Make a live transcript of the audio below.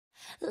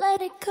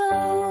Let it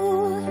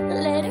go,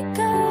 let it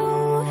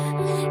go.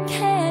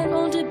 Can't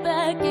hold it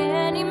back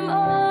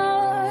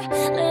anymore.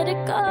 Let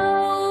it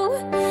go,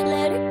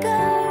 let it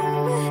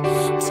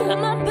go.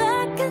 Turn my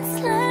back and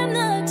slam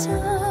the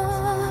door.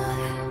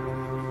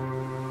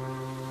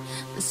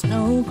 The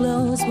snow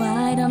glows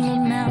white on the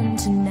mountain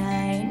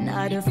tonight,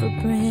 not a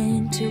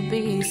footprint to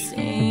be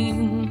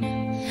seen.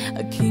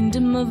 A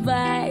kingdom of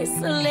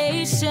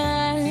isolation,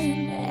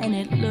 and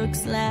it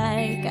looks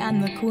like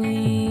I'm the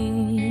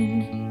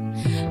queen.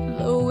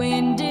 The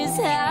wind is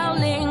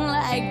howling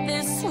like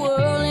this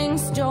swirling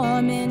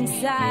storm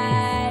inside.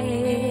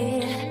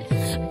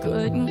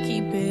 Couldn't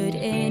keep it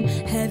in,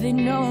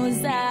 heaven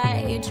knows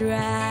I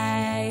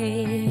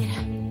tried.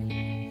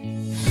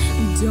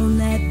 Don't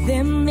let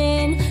them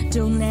in,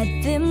 don't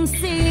let them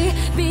see.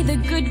 Be the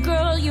good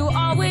girl you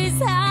always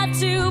had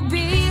to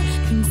be.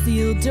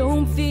 Conceal,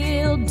 don't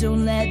feel,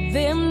 don't let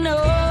them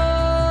know.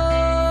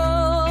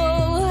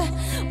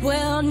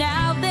 Well,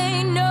 now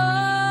they know.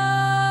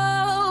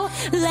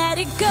 Let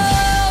it go,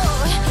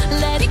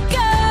 let it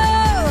go.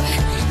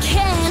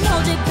 Can't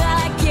hold it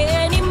back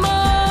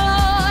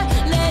anymore.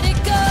 Let it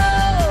go,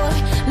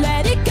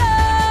 let it go.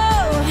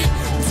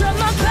 Turn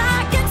my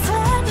back and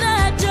slam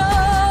that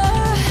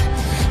door.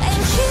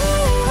 And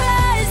here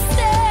I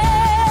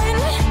stand,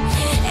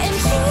 and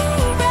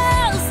here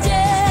I'll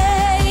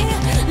stay.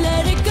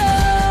 Let it go,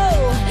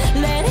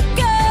 let it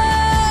go.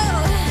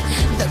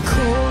 The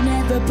cold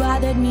never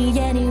bothered me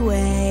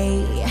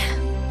anyway.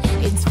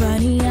 It's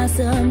funny how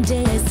some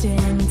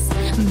distance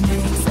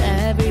makes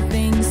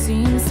everything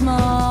seem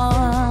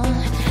small,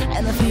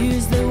 and the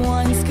fears that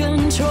once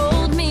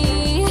controlled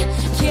me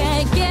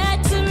can't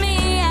get to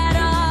me at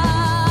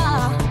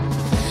all.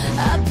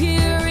 Up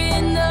here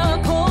in the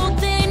cold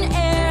thin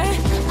air,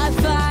 I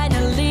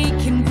finally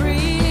can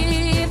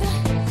breathe.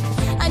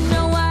 I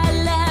know I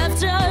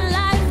left a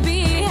life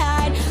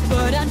behind,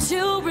 but I'm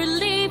too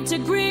relieved to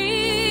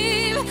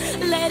grieve.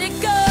 Let it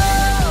go,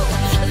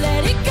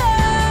 let it go.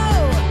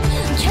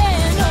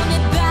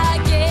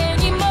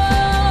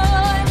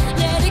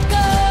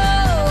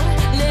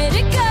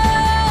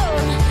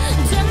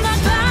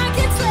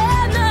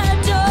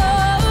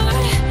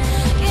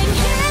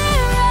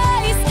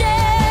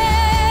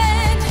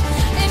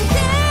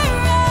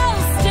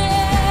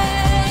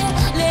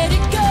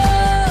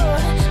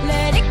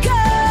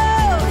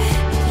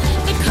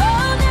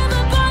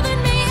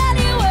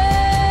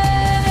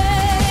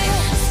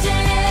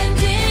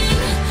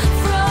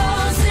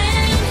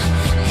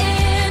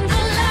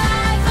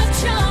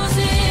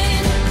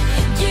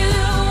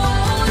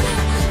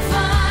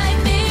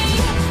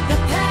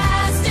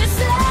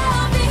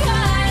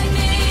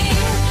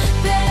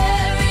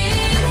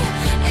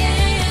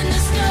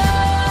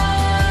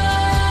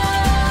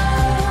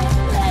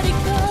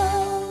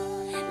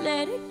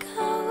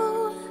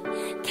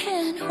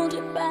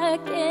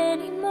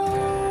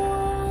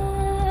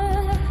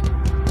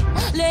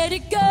 Let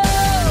it go.